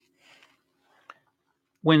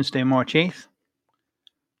Wednesday, March 8th,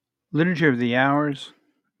 Liturgy of the Hours,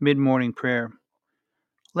 Mid-Morning Prayer.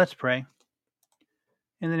 Let's pray.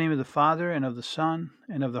 In the name of the Father, and of the Son,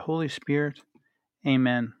 and of the Holy Spirit.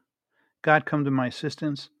 Amen. God, come to my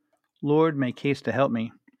assistance. Lord, make haste to help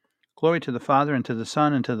me. Glory to the Father, and to the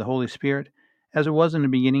Son, and to the Holy Spirit, as it was in the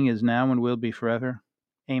beginning, is now, and will be forever.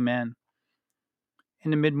 Amen.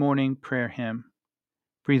 In the Mid-Morning Prayer Hymn.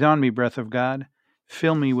 Breathe on me, breath of God.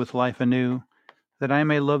 Fill me with life anew, that I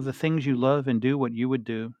may love the things you love and do what you would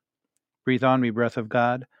do. Breathe on me, breath of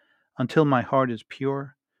God, until my heart is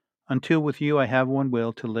pure, until with you I have one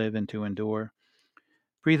will to live and to endure.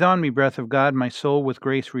 Breathe on me, breath of God, my soul with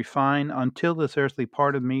grace refine, until this earthly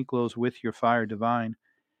part of me glows with your fire divine.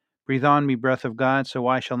 Breathe on me, breath of God, so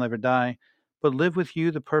I shall never die, but live with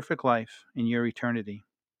you the perfect life in your eternity.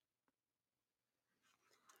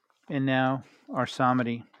 And now, our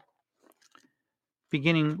psalmody.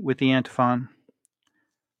 Beginning with the antiphon.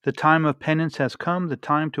 The time of penance has come, the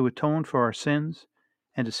time to atone for our sins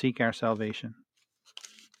and to seek our salvation.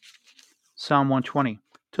 Psalm 120.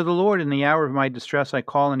 To the Lord in the hour of my distress I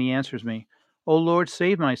call, and he answers me. O Lord,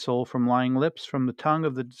 save my soul from lying lips, from the tongue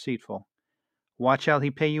of the deceitful. What shall he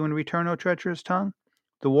pay you in return, O treacherous tongue?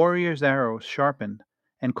 The warrior's arrows sharpened,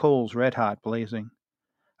 and coals red hot blazing.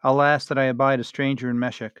 Alas, that I abide a stranger in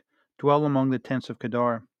Meshech, dwell among the tents of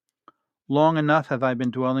Kedar. Long enough have I been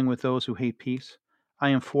dwelling with those who hate peace. I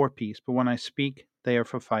am for peace, but when I speak, they are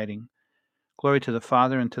for fighting. Glory to the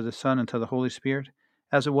Father, and to the Son, and to the Holy Spirit,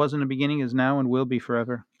 as it was in the beginning, is now, and will be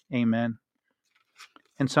forever. Amen.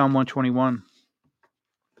 In Psalm 121.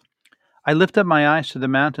 I lift up my eyes to the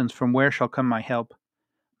mountains, from where shall come my help?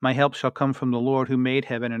 My help shall come from the Lord, who made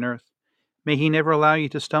heaven and earth. May he never allow you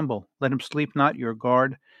to stumble. Let him sleep not, your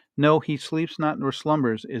guard. No, he sleeps not nor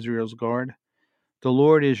slumbers, Israel's guard. The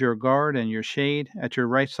Lord is your guard and your shade. At your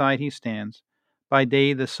right side he stands. By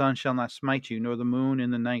day the sun shall not smite you, nor the moon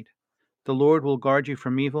in the night. The Lord will guard you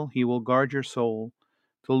from evil. He will guard your soul.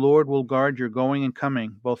 The Lord will guard your going and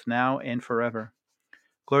coming, both now and forever.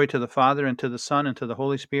 Glory to the Father, and to the Son, and to the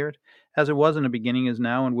Holy Spirit, as it was in the beginning, is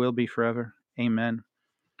now, and will be forever. Amen.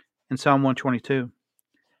 In Psalm 122.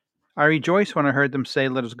 I rejoiced when I heard them say,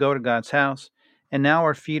 Let us go to God's house. And now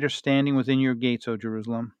our feet are standing within your gates, O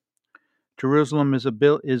Jerusalem. Jerusalem is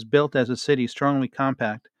built as a city strongly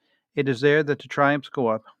compact. It is there that the tribes go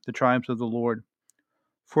up, the tribes of the Lord.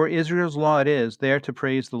 For Israel's law it is, there to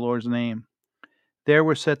praise the Lord's name. There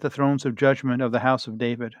were set the thrones of judgment of the house of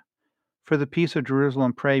David. For the peace of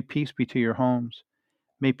Jerusalem pray, peace be to your homes.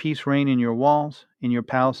 May peace reign in your walls, in your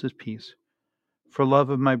palaces peace. For love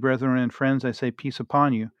of my brethren and friends I say peace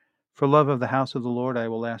upon you. For love of the house of the Lord I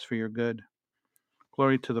will ask for your good.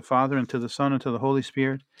 Glory to the Father, and to the Son, and to the Holy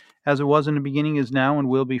Spirit, as it was in the beginning, is now, and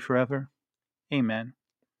will be forever. Amen.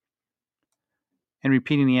 And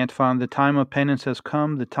repeating the antiphon, the time of penance has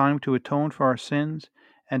come, the time to atone for our sins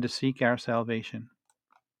and to seek our salvation.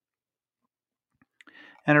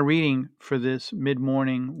 And a reading for this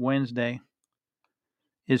mid-morning Wednesday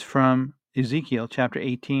is from Ezekiel chapter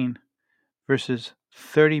 18, verses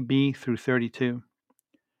 30b through 32.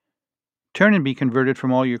 Turn and be converted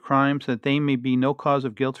from all your crimes, that they may be no cause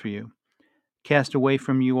of guilt for you. Cast away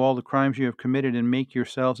from you all the crimes you have committed, and make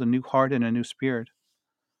yourselves a new heart and a new spirit.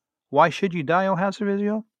 Why should you die, O house of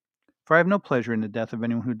Israel? For I have no pleasure in the death of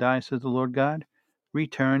anyone who dies, says the Lord God.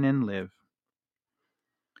 Return and live.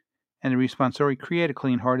 And the responsorial, create a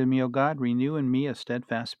clean heart in me, O God, renew in me a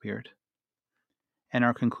steadfast spirit. And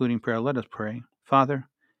our concluding prayer, let us pray. Father,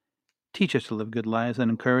 teach us to live good lives and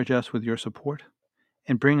encourage us with your support,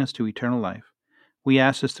 and bring us to eternal life. We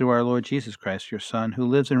ask this through our Lord Jesus Christ, your Son, who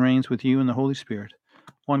lives and reigns with you in the Holy Spirit,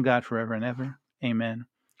 one God forever and ever. Amen.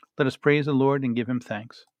 Let us praise the Lord and give him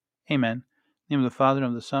thanks. Amen. In the name of the Father, and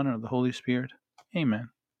of the Son, and of the Holy Spirit. Amen.